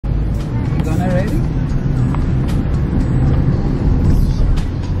exciting.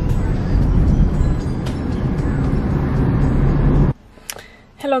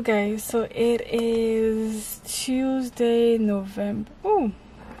 Hello guys, so it is Tuesday,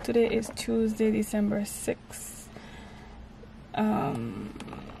 today is Tuesday, December 6th.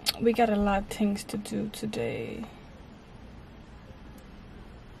 We got a lot of things to do today.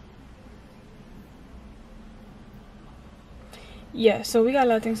 Yeah, so we got a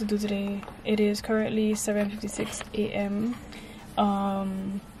lot of things to do today. It is currently 7:56 a.m.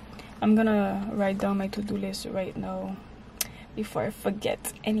 I'm gonna write down my to-do list right now before I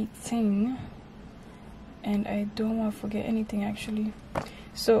forget anything, and I don't want to forget anything actually.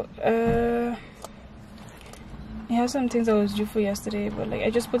 So I have some things I was due for yesterday, but like I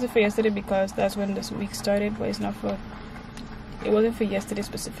just put it for yesterday because that's when this week started, but it wasn't for yesterday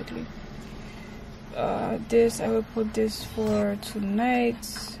specifically. This I will put this for tonight.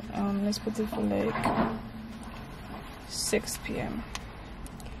 Let's put it for like 6 p.m.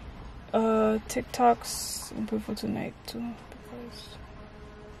 TikToks I'll put for tonight too, because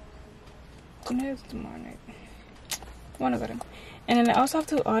tonight is tomorrow night. One of them. And then I also have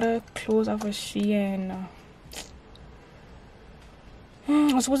to order clothes off of Shein.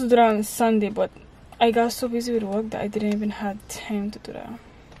 I was supposed to do that on Sunday, but I got so busy with work that I didn't even have time to do that.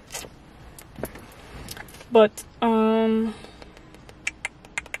 But let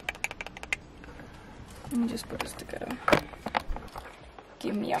me just put this together.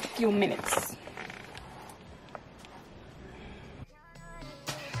 Give me a few minutes.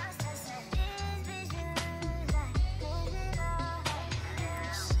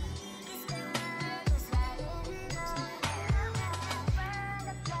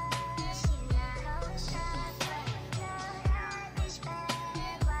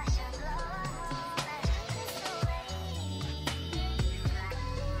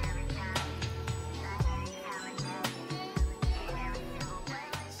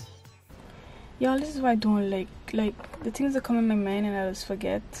 Y'all, this is what I don't like the things that come in my mind and I just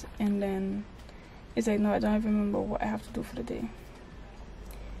forget, and then it's like, no, I don't even remember what I have to do for the day.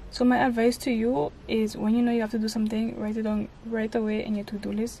 So my advice to you is, when you know you have to do something, write it down right away in your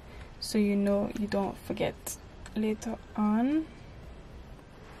to-do list, so you know you don't forget later on.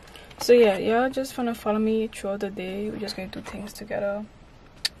 So yeah, y'all just wanna follow me throughout the day. We're just gonna do things together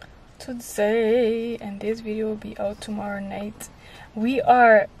today, and this video will be out tomorrow night. We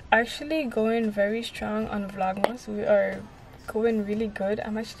are actually going very strong on Vlogmas. We are going really good.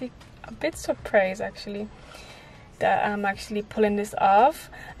 I'm actually a bit surprised actually that I'm actually pulling this off.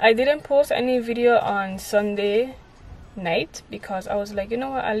 I didn't post any video on Sunday night because I was like, you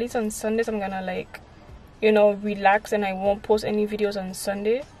know what, at least on Sundays I'm gonna like, you know, relax, and I won't post any videos on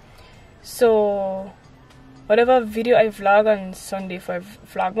Sunday. So whatever video I vlog on Sunday for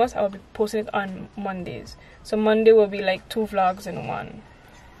Vlogmas, I will be posting it on Mondays. So Monday will be like 2 vlogs in one,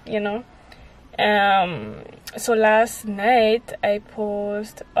 you know. So last night I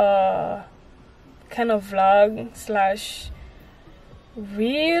post a kind of vlog slash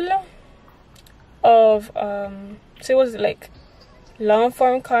reel of so it was like long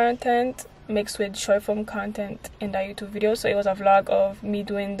form content mixed with short form content in that YouTube video. So it was a vlog of me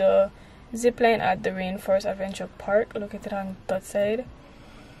doing the zipline at the Rainforest Adventure Park located on that side.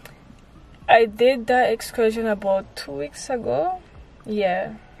 I did that excursion about 2 weeks ago,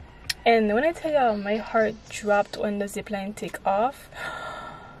 yeah, and when I tell y'all, my heart dropped when the zipline take off.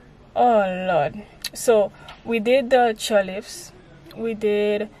 Oh lord. So we did the chairlifts, we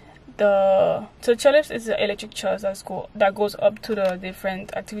did the chairlifts is the electric chairs that goes up to the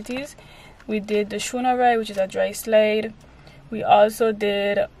different activities. We did the Shona ride, which is a dry slide. We also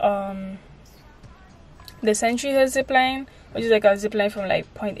did the Century Hill zipline, which is like a zipline from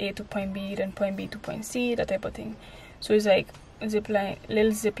like point A to point B, then point B to point C, that type of thing. So it's like zipline,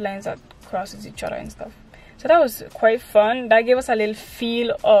 little ziplines that crosses each other and stuff. So that was quite fun. That gave us a little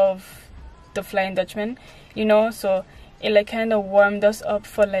feel of the Flying Dutchman, you know. So it like kind of warmed us up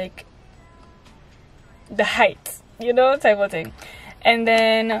for like the heights, you know, type of thing. And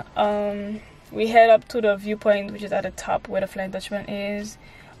then we head up to the viewpoint, which is at the top where the Flying Dutchman is.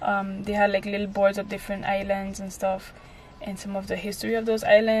 They had like little boards of different islands and stuff, and some of the history of those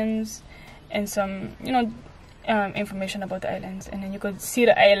islands, and some, you know, information about the islands, and then you could see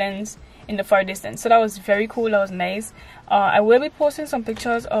the islands in the far distance. So that was very cool. That was nice. I will be posting some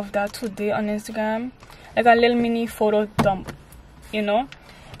pictures of that today on Instagram, like a little mini photo dump, you know.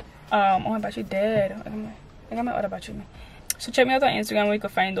 Oh, my battery dead. I got my other battery. So check me out on Instagram where you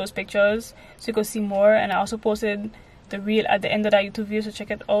could find those pictures, so you could see more. And I also posted the reel at the end of that YouTube video, so check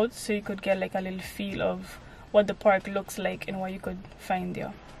it out, so you could get like a little feel of what the park looks like and what you could find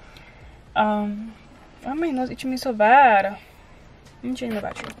there. Why my nose itching me so bad? Let me change the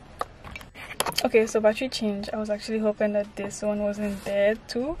battery. Okay, so battery change. I was actually hoping that this one wasn't dead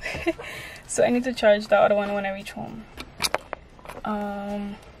too. So I need to charge the other one when I reach home. Let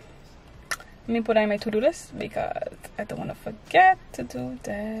me put that in my to-do list because I don't want to forget to do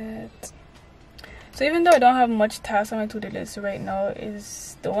that. So even though I don't have much tasks on my to-do list right now,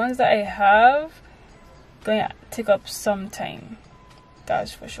 is the ones that I have going to take up some time.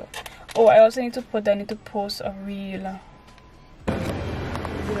 That's for sure. Oh, I also need to post a reel.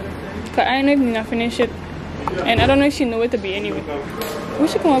 Cause I know if I finish it, and I don't know if she know where to be anyway. Where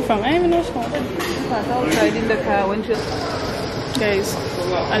she come from? I don't even know she come from. Outside in the car when she... Guys,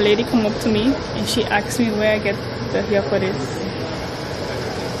 a lady come up to me and she asked me where I get the hair for this.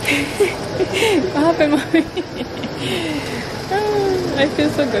 What happened, mommy? I feel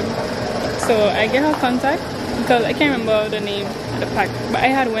so good. So I get her contact because I can't remember the name of the pack, but I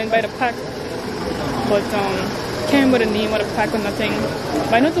had went by the pack, but can't remember the name of the pack or nothing.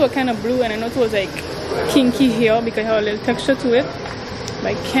 But I know it was kind of blue and I know it was like kinky hair because it had a little texture to it,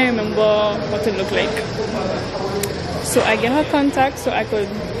 but I can't remember what it looked like. So I get her contact so I could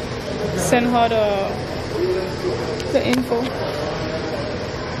send her the info.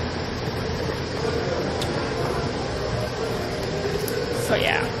 So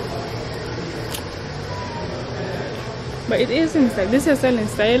yeah. But it is in style. This is still in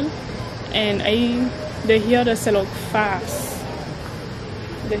style, and the hair does sell out fast.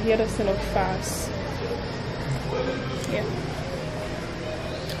 The hair does sell out fast. Yeah.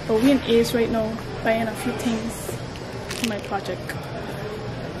 But we in Ace right now buying a few things for my project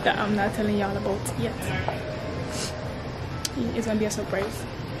that I'm not telling y'all about yet. It's gonna be a surprise.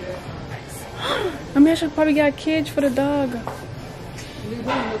 I mean, I should probably get a cage for the dog.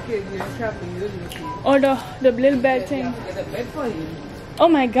 Or the little bed thing. Oh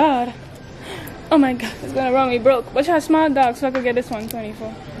my god. Oh my god, it's gonna run me broke. But she has a small dog, so I could get this one 24.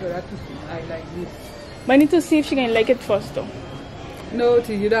 I like this. But I need to see if she can like it first though. No,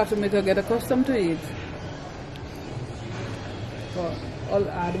 you'd have to make her get accustomed to it. So I'll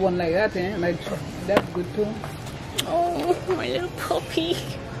add one like that, eh? Like that's good too. Oh, my little puppy.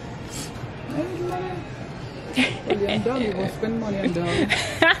 I'm done. You will spend money on dog.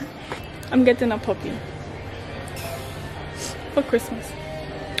 I'm getting a puppy for Christmas.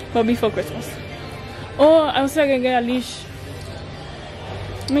 Well, before Christmas. Oh, I was gonna get a leash.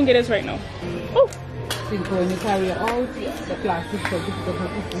 Let me get this right now. Oh. Think when you carry it out, the plastic so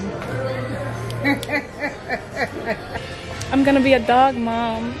I'm gonna be a dog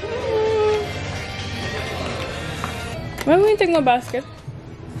mom. Why are we taking a basket?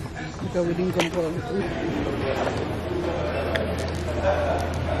 Because we didn't come for it.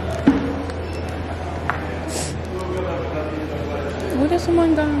 Where is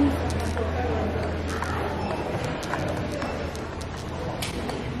someone gone?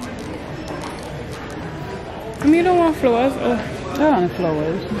 I mean, you don't want flowers? Oh. I don't want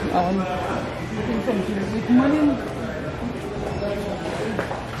flowers. I want something with money.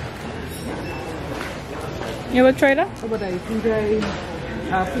 You ever try that? Oh, but I think I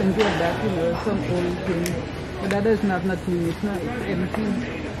have plenty of that, you know, some old thing. But that is not nothing, it's not empty.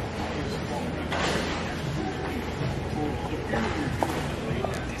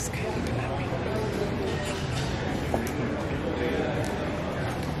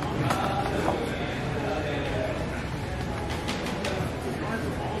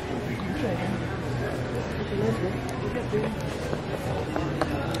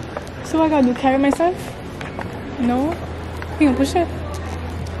 So what I gotta do, carry myself? No? You can push it?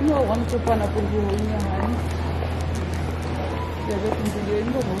 No, one to pan up in your hand. There's a thing to do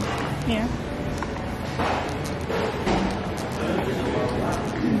in the room. Yeah.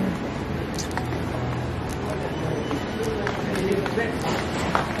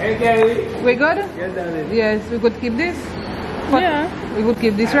 Hey, Gary. We good? Yes, we could keep this? What? Yeah. We could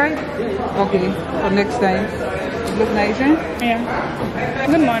keep this, right? Okay, for next time. Look nice, eh? Yeah.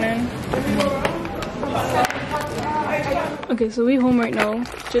 Good morning. Okay, so we're home right now.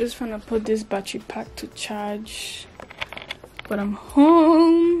 Just trying to put this battery pack to charge. But I'm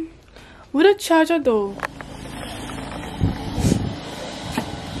home. With a charger though.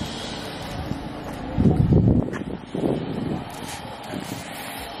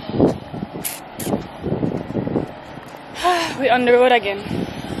 We're on the road again.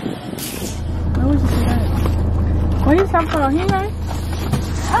 Why was this guy? Why is that for him, right?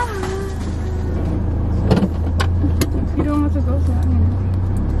 You don't have to go so long.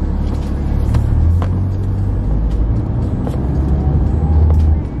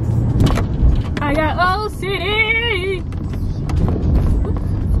 I got Old City.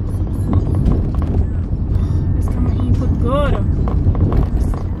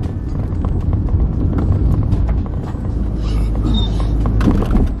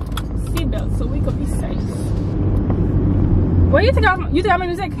 You tell me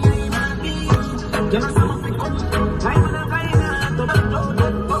music. Because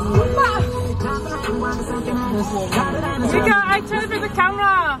I turned with the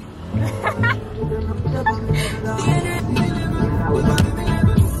camera.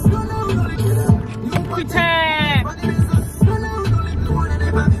 Chit-Chat.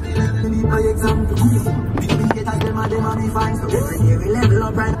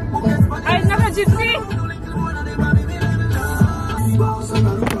 I never gypsy.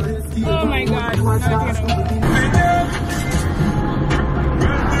 Oh my god.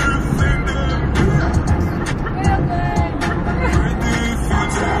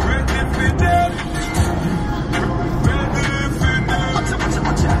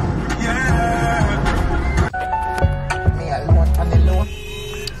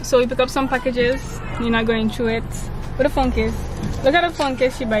 So we pick up some packages. You're not going through it. With a phone case. Look at the phone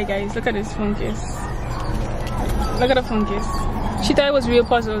case she buy, guys. Look at this phone case. Look at the phone case. She thought it was real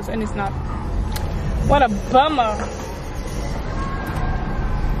puzzles and it's not. What a bummer.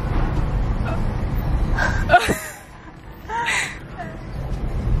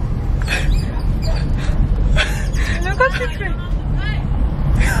 Look at this thing.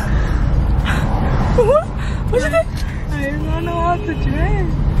 What? What's it? I don't know how to drive.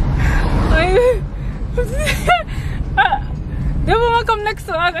 The woman come next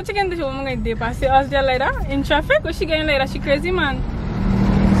to us. I check in the woman going to pass us there later in traffic. But she getting later. She crazy, man.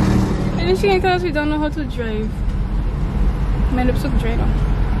 And then she can tell us we don't know how to drive. My lips look dried on.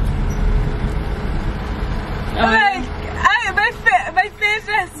 My face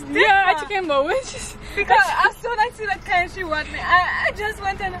is Yeah, I check in but when she's because as soon as I see the car she want me, I just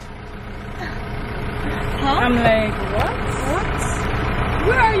went and I'm like, what?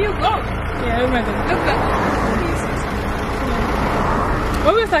 Where are you going? Yeah, look at it. Look at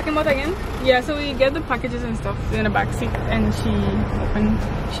What were we talking about again? Yeah, so we get the packages and stuff in the back seat, and she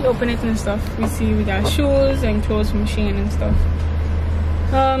opened it and stuff. We see we got shoes and clothes from Shein and stuff.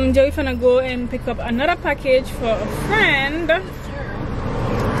 Joey finna go and pick up another package for a friend.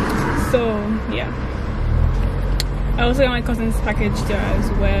 So yeah, I also got my cousin's package there as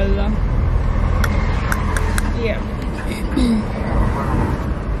well. Yeah.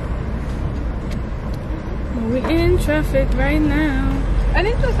 We're in traffic right now. I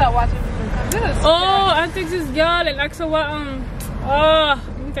need to start watching this. Oh, I text this girl and ask her what let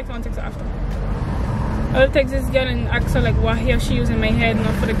me text her after. I'll text this girl and ask her like what hair she using in my head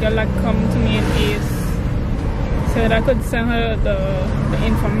now for the girl that come to me in Ace. So that I could send her the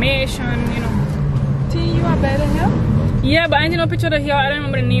information, you know. T, you are better here? Yeah, but I didn't know picture of the hair, I don't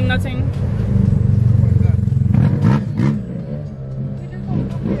remember the name, nothing.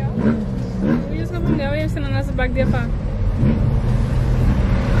 We just come from there, we're sitting on us back there for.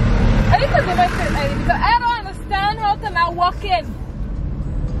 I need to do my face ID because I don't understand how to not walk in.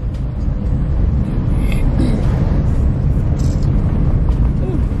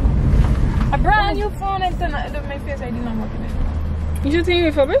 A brand new phone and then my face ID not working in. You should think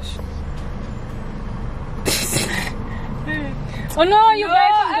refurbished? Oh no, you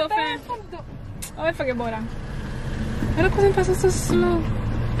buy from Dauphin. Oh, I forget about that. Why the cousin passes so slow?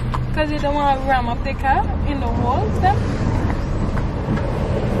 Because you don't want to ram up the car in the walls then.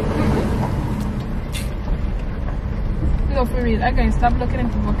 No, for real, I can't stop looking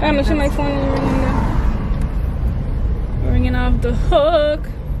into the car. I'm looking at my phone and ringing off the hook.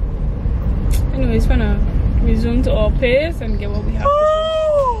 Anyways, gonna resume to our pace and get what we have to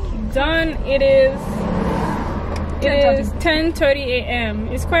do. Done. It is 10:30 a.m.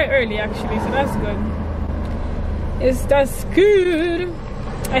 It's quite early actually, so that's good. That's good.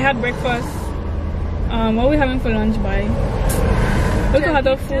 I had breakfast. What are we having for lunch, bye? We also had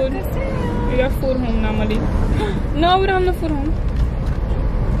our food. We got food home normally. No, we don't have no food home.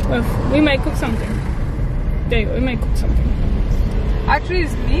 Well, we might cook something. There you go, we might cook something. Actually,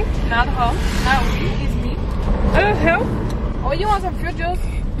 it's me, not her. Not we, it's me. Hell? Oh, you want some fruit juice?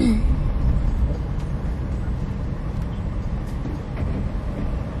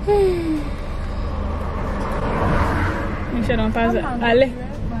 Make sure I don't pass it. Ale.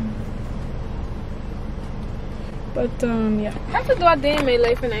 But yeah. I have to do a day in my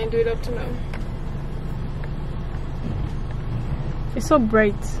life and I do it up to now. It's so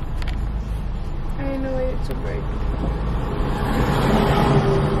bright. I don't know why it's so bright.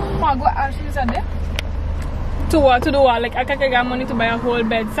 Oh, go actually is there? To what? To do what? Like I can't get money to buy a whole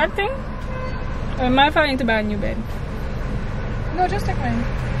bed set thing? Or am I planning to buy a new bed? No, just take mine.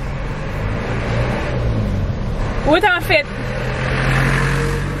 What a fit?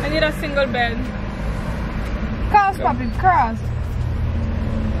 I need a single bed. Cross, puppy, cross.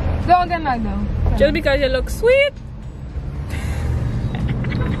 Don't get knocked down. Just because you look sweet.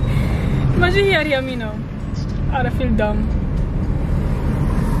 Imagine he had hear me now. I'd have feel dumb.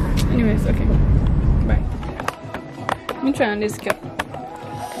 Anyways, okay. Bye. Let me try on this cap.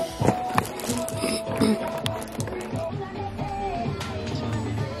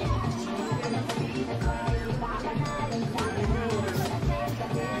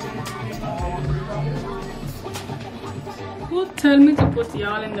 Who tell me to put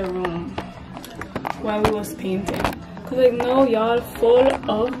y'all in the room while we was painting? Cause like now y'all full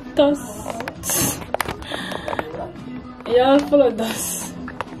of dust. Y'all full of dust.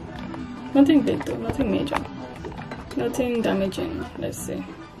 Nothing big though, nothing major. Nothing damaging, let's say.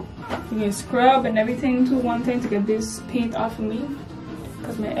 You can scrub and everything too. One thing to get this paint off of me.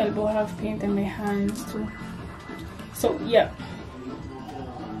 Cause my elbow have paint in my hands too. So yeah.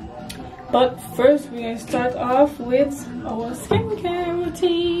 But first we're gonna start off with our skincare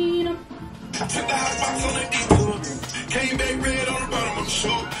routine. Came back red on the bottom of the show.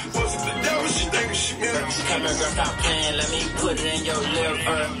 Was it the devil? She thinking she meant it. Come here, girl, stop playing. Let me put it in your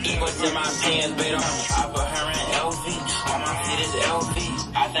liver. What's in my pants, baby? I put her in LV. On my feet is LV.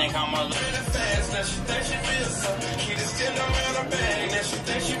 I think I'm a little fast. Now she thinks she feels something. Keep the skin around her bag. Now she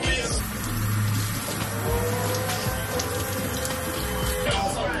thinks she feels something.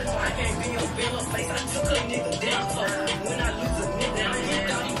 I can't be your filler face. I took a nigga down. So when I lose a nigga, I ain't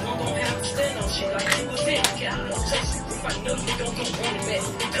got you won't gon' have to stand on shit like you was in. Get out of chase.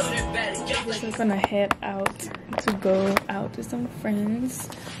 I'm gonna head out to go out with some friends.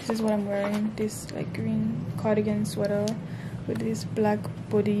 This is what I'm wearing, this like green cardigan sweater with this black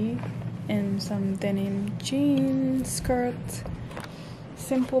body and some denim jeans skirt.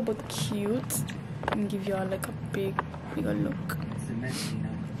 Simple but cute, and give y'all like a bigger look.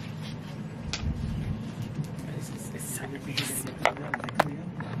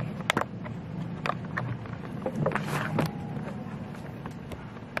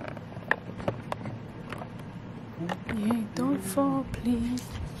 Yeah, don't fall, please.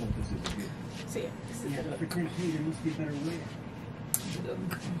 So yeah, this is the look. There must be a better way.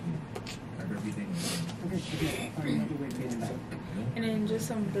 And then just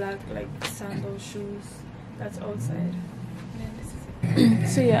some black like sandal shoes. That's outside. And then this is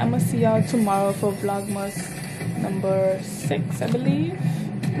it. So yeah, I'm gonna see y'all tomorrow for Vlogmas number 6, I believe.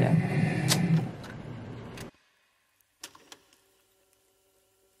 Yeah.